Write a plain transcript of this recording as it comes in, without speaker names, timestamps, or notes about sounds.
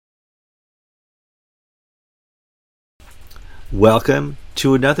Welcome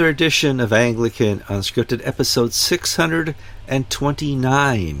to another edition of Anglican Unscripted, episode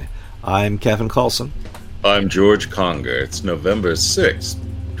 629. I'm Kevin Carlson. I'm George Conger. It's November 6th,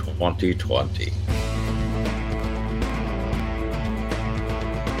 2020.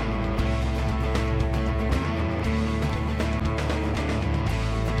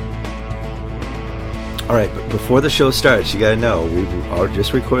 All right, but before the show starts, you got to know, we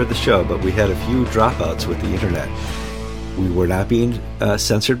just recorded the show, but we had a few dropouts with the internet. We were not being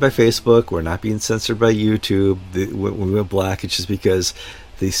censored by Facebook. We're not being censored by YouTube. When we went black, it's just because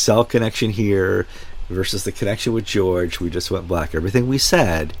the cell connection here versus the connection with George, we just went black. Everything we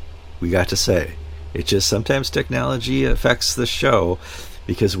said, we got to say. It just sometimes technology affects the show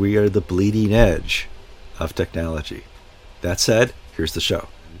because we are the bleeding edge of technology. That said, here's the show.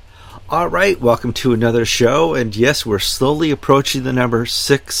 All right, welcome to another show, and yes, we're slowly approaching the number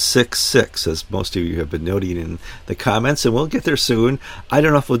 666, as most of you have been noting in the comments, and we'll get there soon. I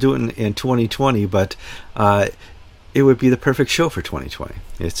don't know if we'll do it in 2020, but it would be the perfect show for 2020.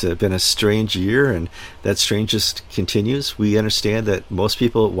 It's been a strange year, and that strange just continues. We understand that most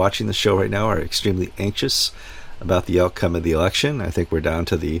people watching the show right now are extremely anxious about the outcome of the election. I think we're down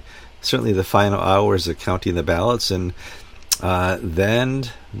to certainly the final hours of counting the ballots, and then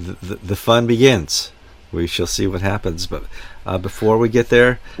the fun begins. We shall see what happens. But before we get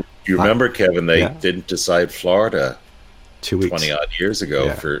there... You remember, Kevin, they didn't decide Florida 2 weeks. 20-odd years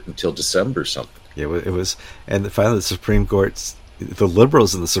ago until December something. Yeah, it was... And finally the Supreme Court, the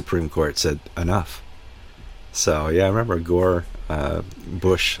liberals in the Supreme Court said enough. So, yeah, I remember Gore,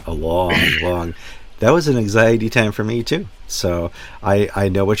 Bush, a long... That was an anxiety time for me, too. So I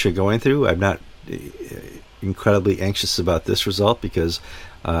know what you're going through. I'm not... incredibly anxious about this result because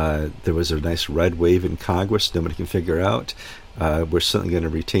there was a nice red wave in Congress nobody can figure out. We're certainly going to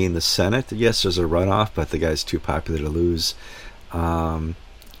retain the Senate. Yes, there's a runoff, but the guy's too popular to lose. And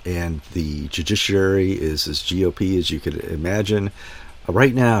the judiciary is as GOP as you could imagine.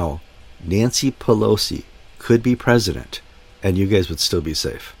 Right now, Nancy Pelosi could be president, and you guys would still be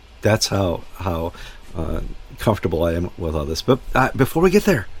safe. That's how comfortable I am with all this. But before we get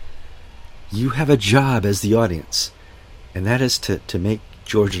there, you have a job as the audience, and that is to make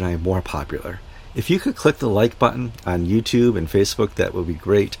George and I more popular. If you could click the like button on YouTube and Facebook, that would be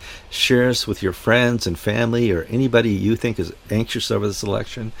great. Share us with your friends and family or anybody you think is anxious over this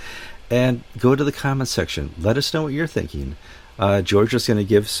election. And go to the comments section. Let us know what you're thinking. George is going to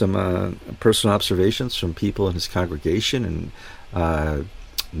give some personal observations from people in his congregation and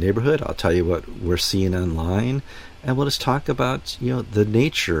neighborhood. I'll tell you what we're seeing online. And we'll just talk about, the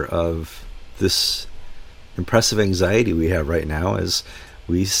nature of this impressive anxiety we have right now as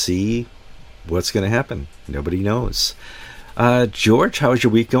we see what's going to happen. Nobody knows. George, how's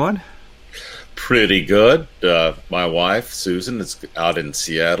your week going? Pretty good. My wife, Susan, is out in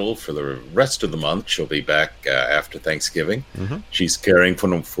Seattle for the rest of the month. She'll be back after Thanksgiving. Mm-hmm. She's caring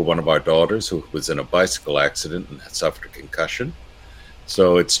for one of our daughters who was in a bicycle accident and had suffered a concussion.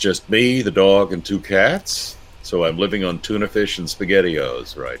 So it's just me, the dog, and 2 cats. So I'm living on tuna fish and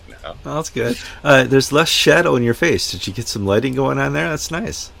SpaghettiOs right now. Oh, that's good. There's less shadow in your face. Did you get some lighting going on there? That's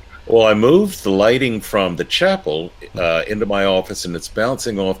nice. Well, I moved the lighting from the chapel into my office, and it's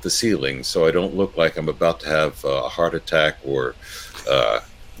bouncing off the ceiling, so I don't look like I'm about to have a heart attack or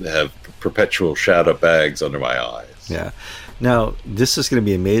have perpetual shadow bags under my eyes. Yeah. Now, this is going to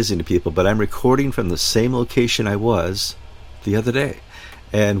be amazing to people, but I'm recording from the same location I was the other day,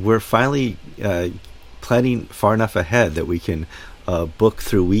 and we're finally... planning far enough ahead that we can book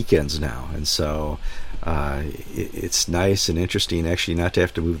through weekends now, and so it's nice and interesting actually not to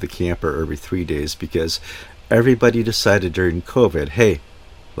have to move the camper every 3 days because everybody decided during COVID, hey,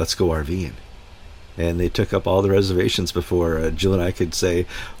 let's go RVing, and they took up all the reservations before Jill and I could say,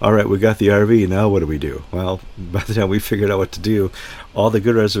 all right, we got the RV, now what do we do? Well, by the time we figured out what to do, all the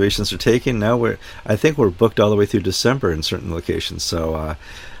good reservations are taken. Now I think we're booked all the way through December in certain locations, so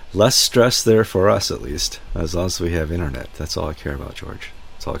less stress there for us, at least, as long as we have internet. That's all I care about, George.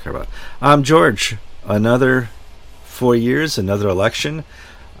 That's all I care about. George, another 4 years, another election.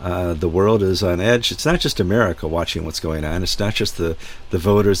 The world is on edge. It's not just America watching what's going on. It's not just the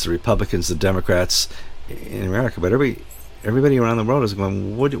voters, the Republicans, the Democrats in America, but everybody around the world is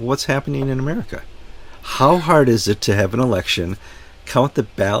going, what's happening in America? How hard is it to have an election, count the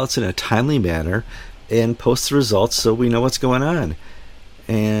ballots in a timely manner, and post the results so we know what's going on?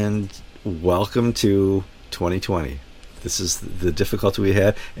 And welcome to 2020. This is the difficulty we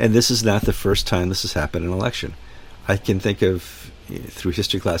had, and this is not the first time this has happened in an election. I can think of, through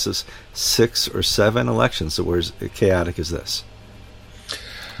history classes, 6 or 7 elections that were as chaotic as this.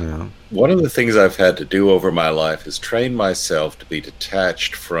 Yeah. One of the things I've had to do over my life is train myself to be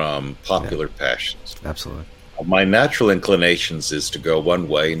detached from popular passions. Absolutely. My natural inclinations is to go one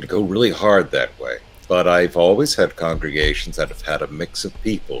way and to go really hard that way. But I've always had congregations that have had a mix of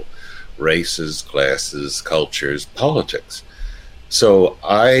people, races, classes, cultures, politics. So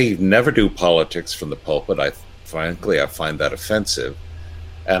I never do politics from the pulpit. Frankly, I find that offensive.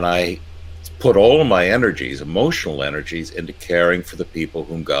 And I put all of my energies, emotional energies, into caring for the people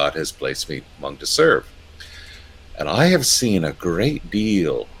whom God has placed me among to serve. And I have seen a great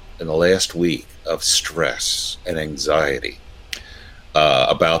deal in the last week of stress and anxiety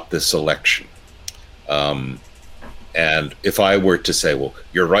about this election. And if I were to say, well,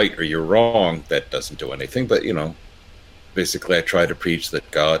 you're right or you're wrong, that doesn't do anything. But, basically I try to preach that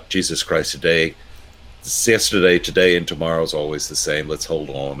God, Jesus Christ today, yesterday, today, and tomorrow is always the same. Let's hold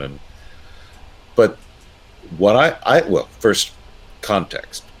on. But what well, first,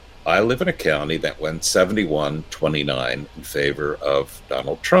 context. I live in a county that went 71-29 in favor of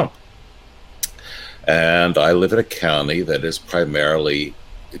Donald Trump. And I live in a county that is primarily,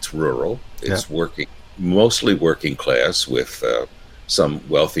 it's rural, it's mostly working class with some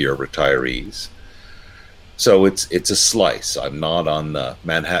wealthier retirees. So it's a slice. I'm not on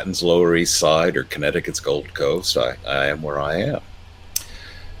Manhattan's Lower East Side or Connecticut's Gold Coast. I am where I am.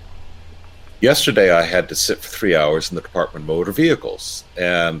 Yesterday, I had to sit for 3 hours in the Department of Motor Vehicles,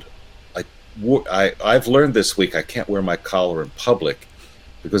 and I've learned this week I can't wear my collar in public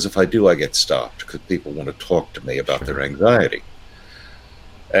because if I do, I get stopped because people want to talk to me about their anxiety.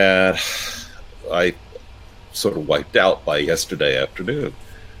 And I sort of wiped out by yesterday afternoon.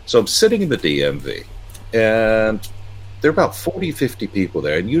 So I'm sitting in the DMV, and there are about 40, 50 people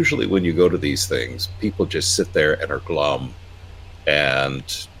there. And usually when you go to these things, people just sit there and are glum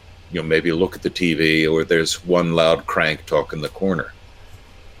and maybe look at the TV, or there's one loud crank talk in the corner.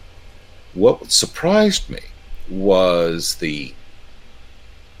 What surprised me was the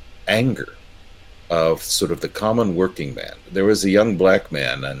anger of sort of the common working man. There was a young black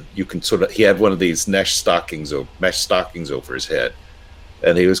man, and he had one of these mesh stockings over his head,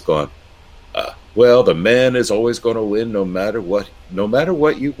 and he was going, well, the man is always going to win no matter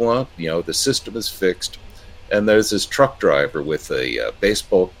what you want. The system is fixed. And there's this truck driver with a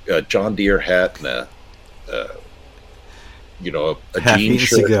baseball John Deere hat and a jean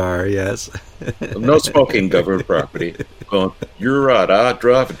shirt. Cigar, yes. No smoking, government property. Going, you're right. I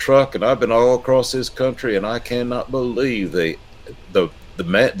drive a truck, and I've been all across this country, and I cannot believe the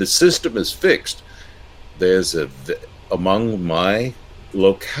system is fixed. There's among my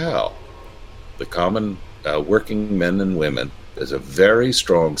locale, the common working men and women. There's a very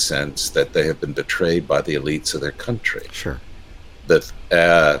strong sense that they have been betrayed by the elites of their country. Sure. That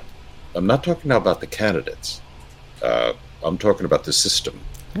I'm not talking now about the candidates. I'm talking about the system,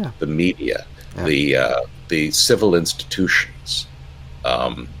 the media, the civil institutions.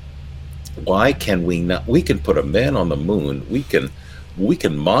 Why can we not? We can put a man on the moon. We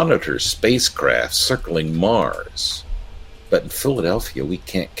can monitor spacecraft circling Mars, but in Philadelphia we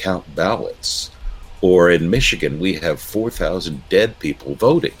can't count ballots. Or in Michigan, we have 4,000 dead people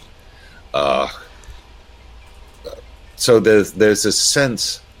voting. So there's a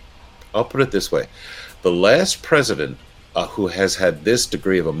sense, I'll put it this way, the last president who has had this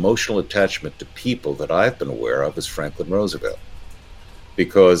degree of emotional attachment to people that I've been aware of is Franklin Roosevelt.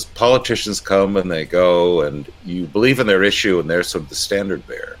 Because politicians come and they go, and you believe in their issue, and they're sort of the standard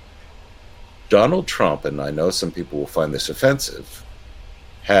bearer. Donald Trump, and I know some people will find this offensive,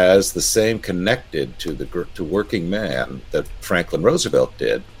 has the same connected to working man that Franklin Roosevelt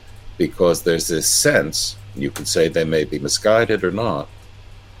did, because there's this sense, you can say they may be misguided or not,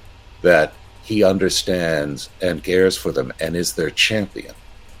 that he understands and cares for them and is their champion.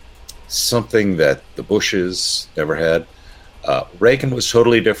 Something that the Bushes never had. Reagan was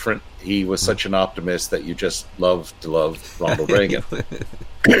totally different. He was such an optimist that you just love to love Ronald Reagan.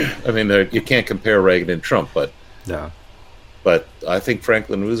 I mean, you can't compare Reagan and Trump, but no. But I think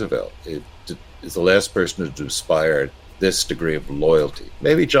Franklin Roosevelt is the last person to inspire this degree of loyalty.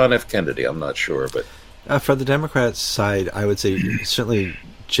 Maybe John F. Kennedy, I'm not sure. But for the Democrats' side, I would say certainly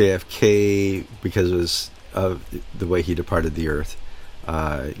JFK, because it was of the way he departed the earth.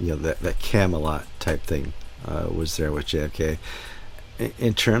 That Camelot type thing was there with JFK.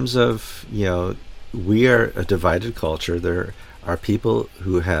 In terms of, we are a divided culture. There are people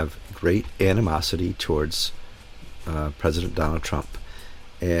who have great animosity towards President Donald Trump,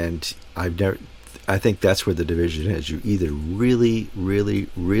 and I think that's where the division is. You either really, really,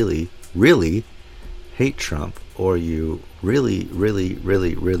 really, really hate Trump, or you really, really,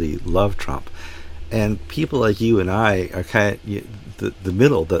 really, really love Trump. And people like you and I are kind of the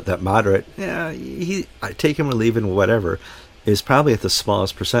middle, that moderate. Yeah, I take him or leave him, whatever, is probably at the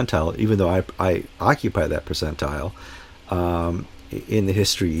smallest percentile. Even though I occupy that percentile in the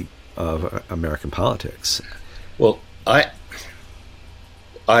history of American politics. Well, I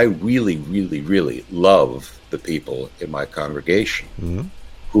really, really, really love the people in my congregation, mm-hmm.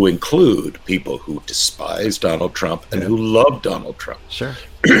 who include people who despise Donald Trump and who love Donald Trump. Sure.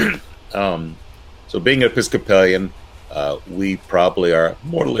 So being an Episcopalian, we probably are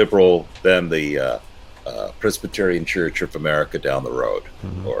more liberal than the Presbyterian Church of America down the road.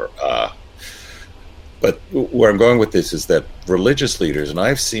 Mm-hmm. But where I'm going with this is that religious leaders, and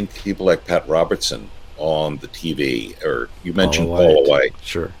I've seen people like Pat Robertson on the TV, or you mentioned Paula White.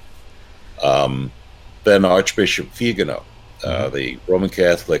 Sure. Then Archbishop Vigano, the Roman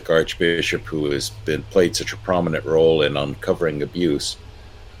Catholic Archbishop who has played such a prominent role in uncovering abuse,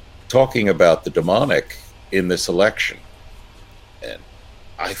 talking about the demonic in this election. And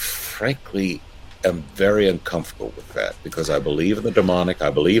I frankly am very uncomfortable with that, because I believe in the demonic,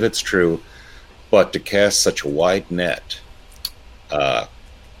 I believe it's true, but to cast such a wide net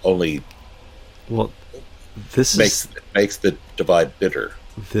only makes the divide bitter.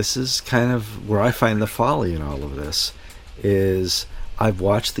 This is kind of where I find the folly in all of this. Is I've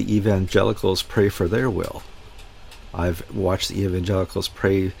watched the evangelicals pray for their will. I've watched the evangelicals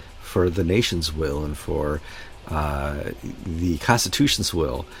pray for the nation's will and for the Constitution's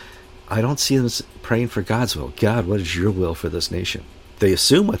will. I don't see them praying for God's will. God, what is your will for this nation? They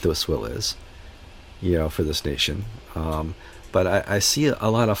assume what this will is, for this nation. But I see a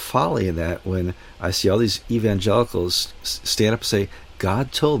lot of folly in that when I see all these evangelicals stand up and say,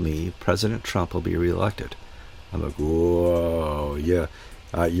 God told me President Trump will be reelected. I'm like, whoa, yeah.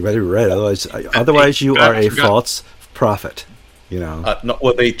 You better be right. Otherwise you are a false prophet. No,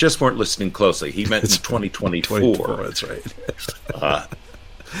 well, they just weren't listening closely. He meant in 2024. That's right.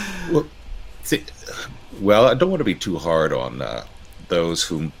 Well, I don't want to be too hard on those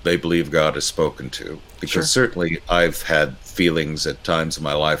whom they believe God has spoken to, because certainly I've had feelings at times in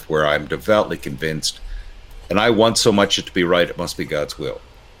my life where I'm devoutly convinced, and I want so much it to be right, it must be God's will.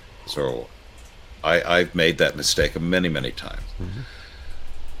 So I've made that mistake many, many times. Mm-hmm.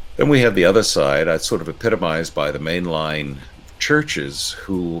 Then we have the other side, sort of epitomized by the mainline churches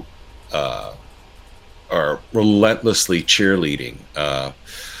who are relentlessly cheerleading.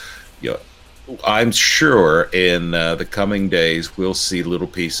 I'm sure in the coming days we'll see little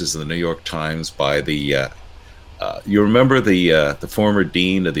pieces in the New York Times by the you remember the former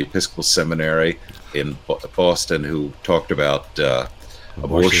dean of the Episcopal Seminary in Boston, who talked about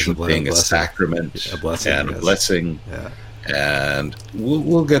abortion being a sacrament and a blessing. Yeah. And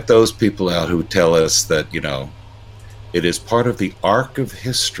we'll get those people out who tell us that it is part of the arc of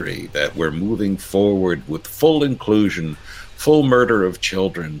history that we're moving forward with full inclusion, full murder of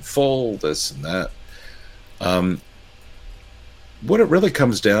children, full this and that. What it really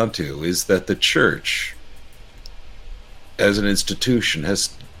comes down to is that the church, as an institution, has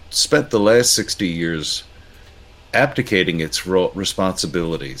spent the last 60 years abdicating its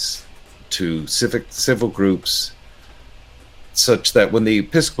responsibilities to civil groups, such that when the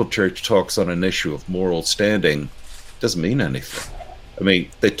Episcopal Church talks on an issue of moral standing, it doesn't mean anything. I mean,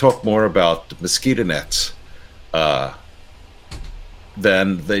 they talk more about mosquito nets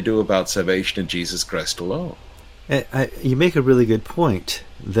than they do about salvation in Jesus Christ alone. You make a really good point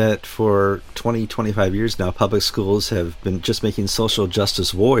that for 20, 25 years now, public schools have been just making social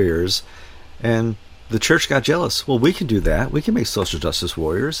justice warriors, and the church got jealous. Well, we can do that. We can make social justice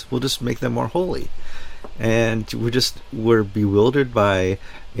warriors. We'll just make them more holy. And we're bewildered by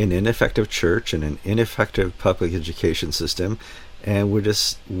an ineffective church and an ineffective public education system, and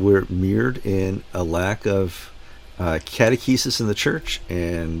we're mirrored in a lack of catechesis in the church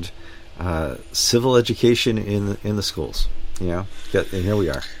and civil education in the schools. And here we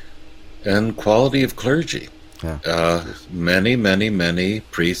are. And quality of clergy. Yeah. Many, many, many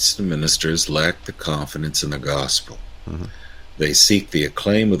priests and ministers lack the confidence in the gospel. Mm-hmm. They seek the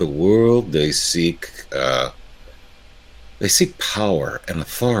acclaim of the world. They seek power and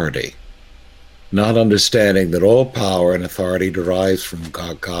authority, not understanding that all power and authority derives from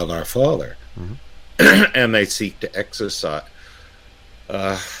God our Father. Mm-hmm. And they seek to exercise.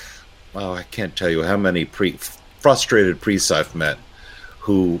 I can't tell you how many frustrated priests I've met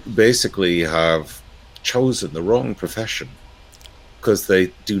who basically have chosen the wrong profession because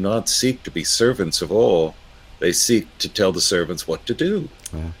they do not seek to be servants of all. They seek to tell the servants what to do,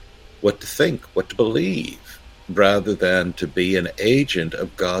 what to think, what to believe, rather than to be an agent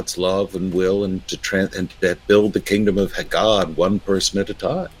of God's love and will and to build the kingdom of God one person at a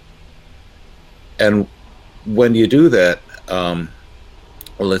time. And when you do that, well,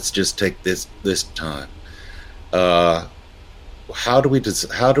 let's just take this time. How do we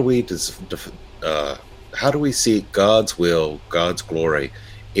see God's will, God's glory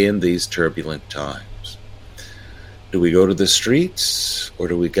in these turbulent times? Do we go to the streets, or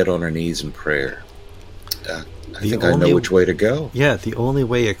do we get on our knees in prayer? I think I know which way to go. Yeah, the only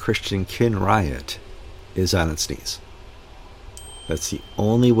way a Christian can riot is on its knees. That's the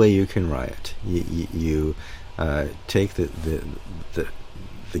only way you can riot. You take the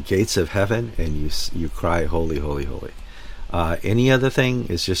gates of heaven and you cry, holy, holy, holy. Any other thing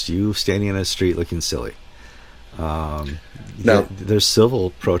is just you standing in a street looking silly. There's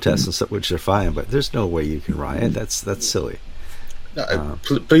civil protests and stuff, which are fine, but there's no way you can riot. That's silly.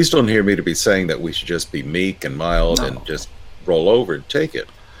 Please don't hear me to be saying that we should just be meek and mild and just roll over and take it.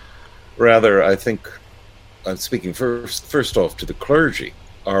 Rather, I think I'm speaking first off to the clergy.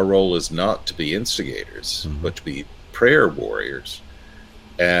 Our role is not to be instigators, but to be prayer warriors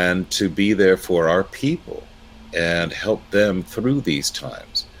and to be there for our people and help them through these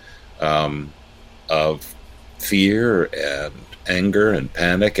times of fear and anger and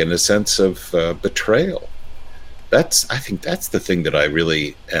panic and a sense of betrayal. I think that's the thing that I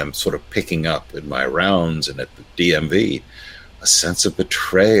really am sort of picking up in my rounds and at the DMV, a sense of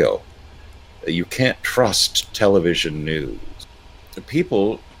betrayal. You can't trust television news. The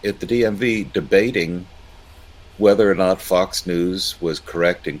people at the DMV debating whether or not Fox News was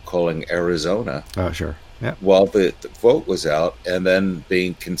correct in calling Arizona. Oh, sure. Yeah. While the vote was out, and then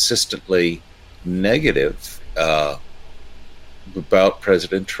being consistently negative about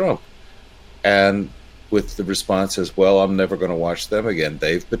President Trump. And with the response as, well, I'm never going to watch them again.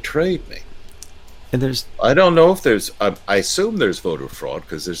 They've betrayed me. And I don't know if there's, I assume there's voter fraud,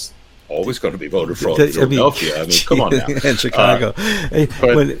 because there's always going to be voter fraud in Philadelphia. I mean, come on now. And Chicago.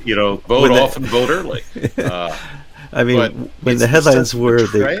 But vote often, vote early. I mean, when the headlines were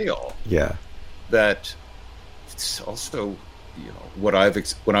betrayal, that it's also, when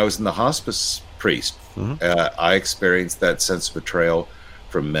I was in the hospice priest, I experienced that sense of betrayal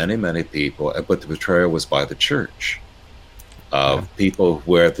from many, many people, but the betrayal was by the church. People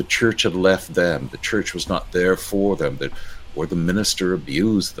where the church had left them, the church was not there for them, or the minister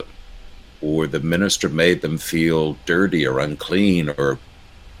abused them, or the minister made them feel dirty or unclean, or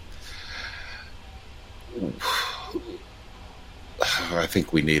I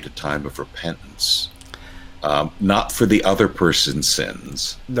think we need a time of repentance. Not for the other person's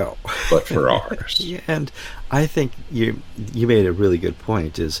sins, no, but for ours. Yeah, and I think you made a really good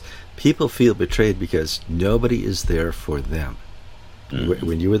point. Is people feel betrayed because nobody is there for them.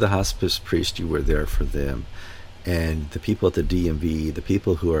 When you were the hospice priest, you were there for them, and the people at the DMV, the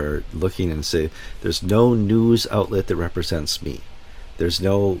people who are looking and say, "There's no news outlet that represents me. There's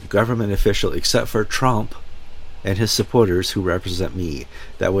no government official except for Trump and his supporters who represent me."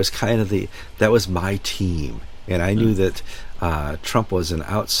 That was that was my team, and I knew that Trump was an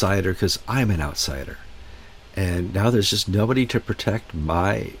outsider because I'm an outsider, and now there's just nobody to protect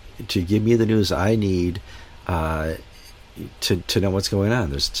to give me the news I need to know what's going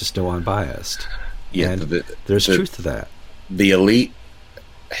on. There's just no unbiased, and there's truth to that. The elite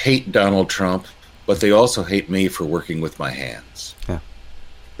hate Donald Trump, but they also hate me for working with my hands. Yeah.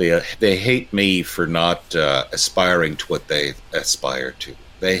 They hate me for not aspiring to what they aspire to.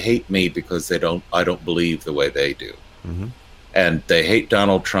 They hate me because I don't believe the way they do. And they hate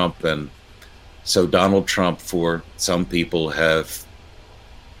Donald Trump, and so Donald Trump, for some people, he's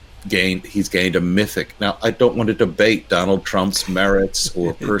gained a mythic. Now, I don't want to debate Donald Trump's merits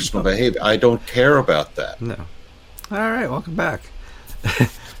or personal behavior. I don't care about that. No. All right, welcome back.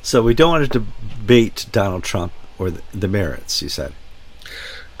 So we don't want to debate Donald Trump or the merits, you said.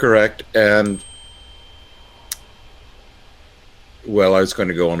 Correct. And well, I was going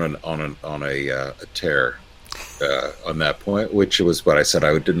to go on a tear on that point, which was what I said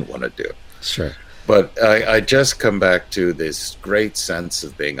I didn't want to do. Sure. But I just come back to this great sense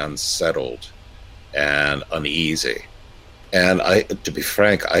of being unsettled and uneasy. And to be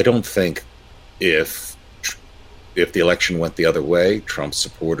frank, I don't think if the election went the other way, Trump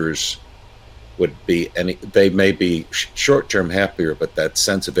supporters would be they may be short-term happier, but that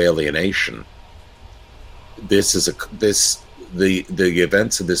sense of alienation. The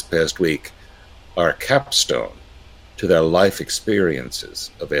events of this past week are a capstone to their life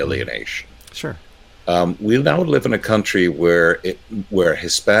experiences of alienation. Sure. We now live in a country where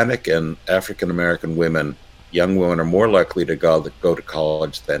Hispanic and African American women, young women, are more likely to go to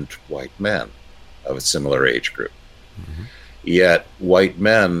college than white men of a similar age group. Yet white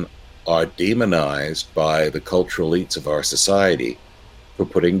men are demonized by the cultural elites of our society for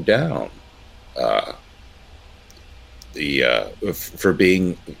putting down uh, for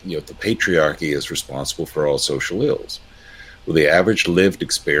being, the patriarchy is responsible for all social ills. Well, the average lived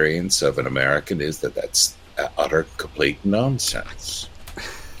experience of an American is that that's utter complete nonsense.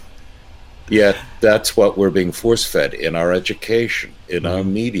 Yet that's what we're being force fed in our education, in our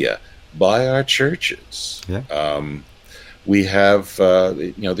media, by our churches. Yeah. We have,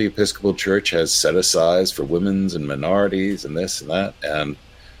 the Episcopal Church has set asides for women's and minorities and this and that, and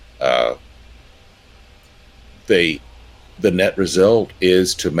the net result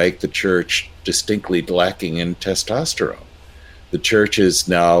is to make the church distinctly lacking in testosterone. The church is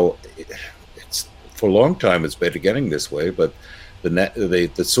now, it's for a long time it's been getting this way, but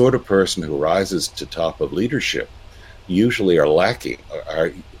the sort of person who rises to top of leadership usually are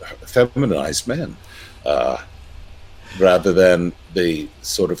feminized men, rather than the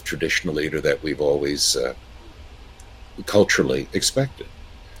sort of traditional leader that we've always culturally expected.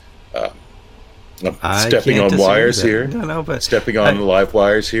 I'm stepping on wires here. No, but stepping on live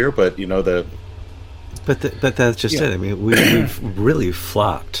wires here, but But that's just it. I mean, we've really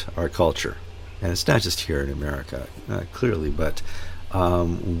flopped our culture, and it's not just here in America, clearly. But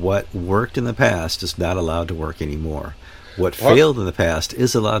what worked in the past is not allowed to work anymore. What failed in the past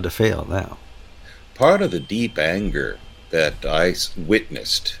is allowed to fail now. Part of the deep anger that I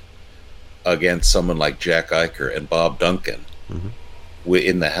witnessed against someone like Jack Eicher and Bob Duncan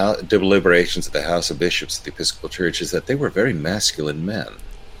in the deliberations of the House of Bishops of the Episcopal Church is that they were very masculine men.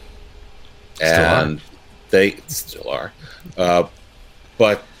 They still are.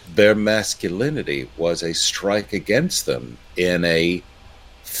 But their masculinity was a strike against them in a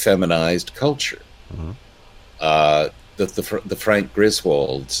feminized culture. The Frank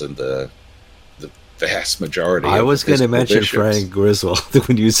Griswolds and the vast majority I was going to mention bishops. Frank Griswold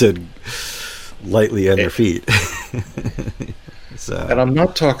when you said lightly on their feet. And I'm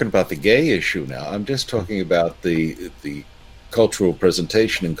not talking about the gay issue now. I'm just talking about the cultural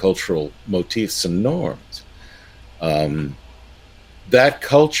presentation and cultural motifs and norms. That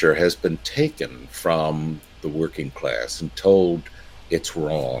culture has been taken from the working class and told it's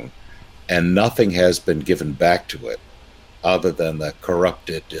wrong, and nothing has been given back to it other than the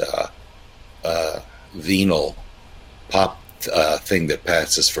corrupted venal pop thing that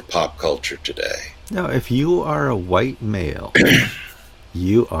passes for pop culture today. Now, if you are a white male,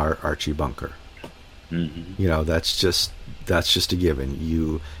 you are Archie Bunker. That's just a given.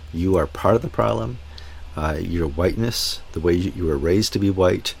 You are part of the problem. Your whiteness, the way you were raised to be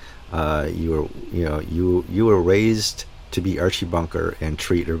white, you were raised to be Archie Bunker and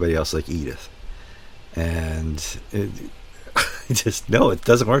treat everybody else like Edith. And it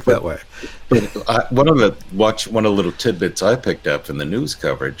doesn't work that way. But one of the little tidbits I picked up in the news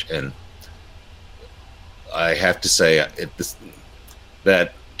coverage, and I have to say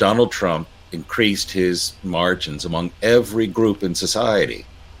that Donald Trump increased his margins among every group in society,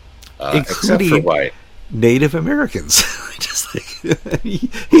 except for white. Native Americans. Just like he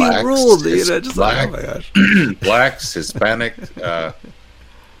blacks, ruled, just like, oh my gosh. Blacks, Hispanic,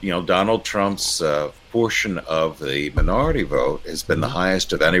 Donald Trump's portion of the minority vote has been the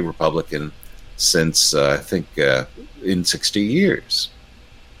highest of any Republican since, I think, in 60 years.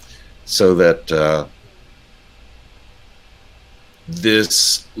 So that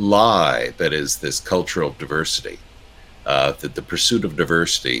this lie that is this cultural diversity, that the pursuit of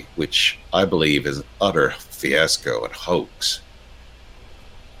diversity, which I believe is an utter fiasco and hoax,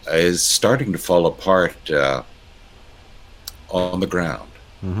 is starting to fall apart on the ground.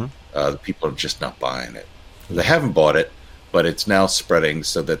 The people are just not buying it. They haven't bought it, but it's now spreading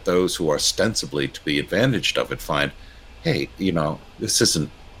so that those who are ostensibly to be advantaged of it find, hey, this isn't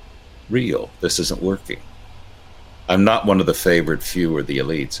real. This isn't working. I'm not one of the favored few or the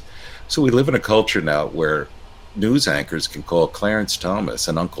elites. So we live in a culture now where news anchors can call Clarence Thomas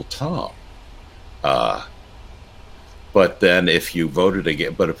and Uncle Tom. But then if you voted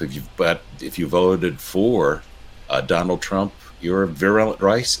again, if you voted for Donald Trump, you're a virulent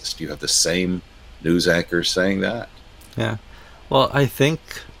racist. You have the same news anchors saying that. Yeah. Well, I think,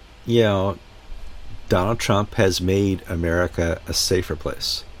 Donald Trump has made America a safer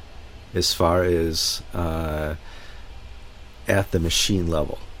place as far as at the machine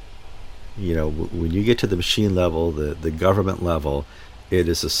level. When you get to the machine level, the government level, it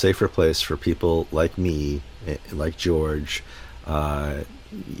is a safer place for people like me, like George.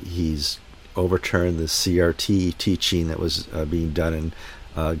 He's overturned the CRT teaching that was being done in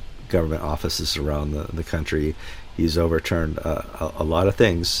government offices around the country. He's overturned a lot of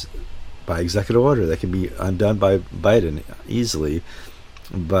things by executive order that can be undone by Biden easily.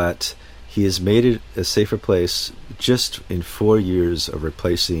 But he has made it a safer place just in 4 years of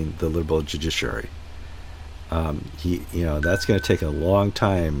replacing the liberal judiciary. That's going to take a long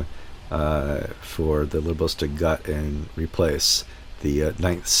time for the liberals to gut and replace the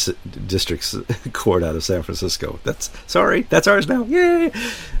Ninth District's court out of San Francisco. That's ours now. Yay!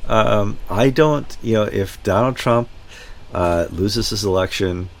 I don't, if Donald Trump loses his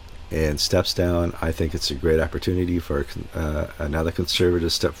election and steps down, I think it's a great opportunity for another conservative to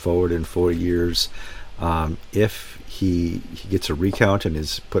step forward in 4 years. If he gets a recount and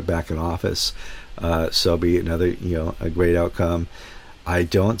is put back in office, so be another, a great outcome. I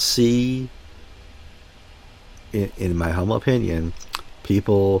don't see, in my humble opinion,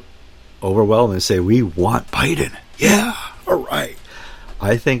 people overwhelm and say, we want Biden. Yeah, all right.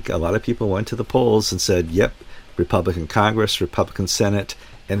 I think a lot of people went to the polls and said, yep, Republican Congress, Republican Senate,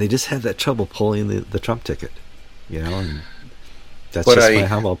 and they just had that trouble pulling the Trump ticket, and that's my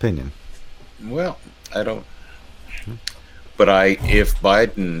humble opinion. Well, I don't. But if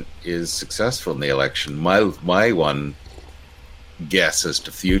Biden is successful in the election, my one guess as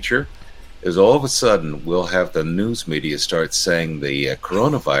to future is all of a sudden we'll have the news media start saying the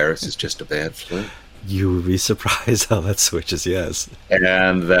coronavirus is just a bad flu. You would be surprised how that switches, yes.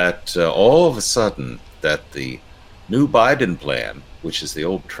 And that all of a sudden that the new Biden plan, which is the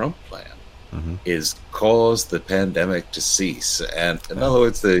old Trump plan, is cause the pandemic to cease. And in other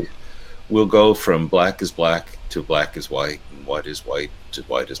words, we'll go from black is black to black is white, and white is white to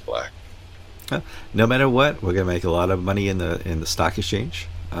white is black. No matter what, we're going to make a lot of money in the stock exchange,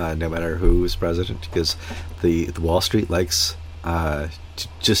 no matter who is president, because the Wall Street likes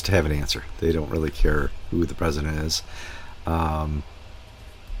just to have an answer. They don't really care who the president is.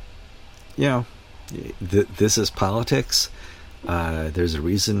 This is politics. There's a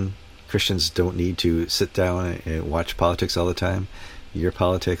reason Christians don't need to sit down and watch politics all the time. Your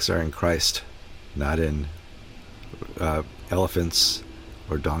politics are in Christ, not in elephants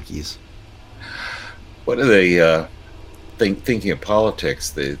or donkeys. What are they thinking of politics?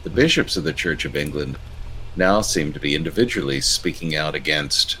 The bishops of the Church of England now seem to be individually speaking out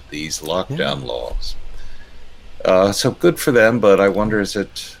against these lockdown laws. So good for them, but I wonder, it's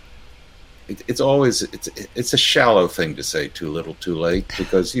a shallow thing to say too little too late,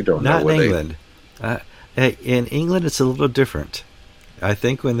 because you don't know where they... Not in England. In England, it's a little different. I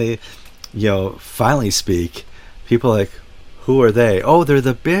think when they, finally speak, people are like, who are they? Oh, they're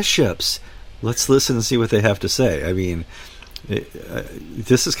the bishops. Let's listen and see what they have to say. I mean,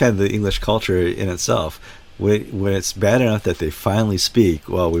 this is kind of the English culture in itself. When it's bad enough that they finally speak,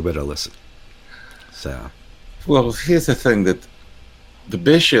 well, we better listen. So, well, here's the thing, that the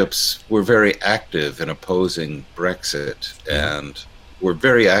bishops were very active in opposing Brexit, and were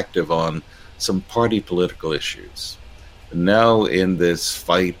very active on some party political issues. And now in this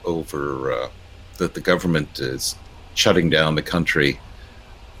fight over that the government is shutting down the country,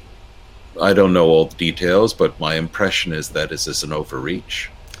 I don't know all the details, but my impression is that this is an overreach.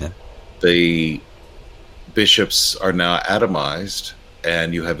 Yeah. The bishops are now atomized,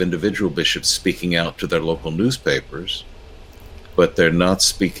 and you have individual bishops speaking out to their local newspapers, but they're not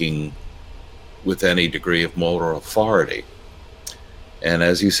speaking with any degree of moral authority. And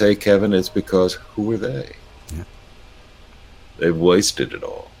as you say, Kevin, it's because who are they? Yeah. They've wasted it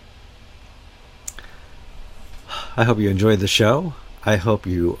all. I hope you enjoyed the show. I hope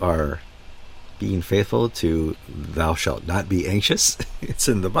you are being faithful to thou shalt not be anxious. It's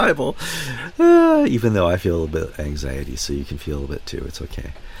in the Bible. Even though I feel a little bit of anxiety, so you can feel a bit too. It's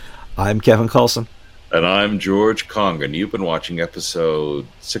okay. I'm Kevin Carlson. And I'm George Congan. You've been watching episode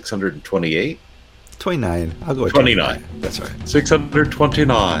 628? 29. I'll go with 29. That's right.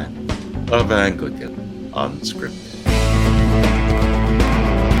 629 of Anglican Unscripted.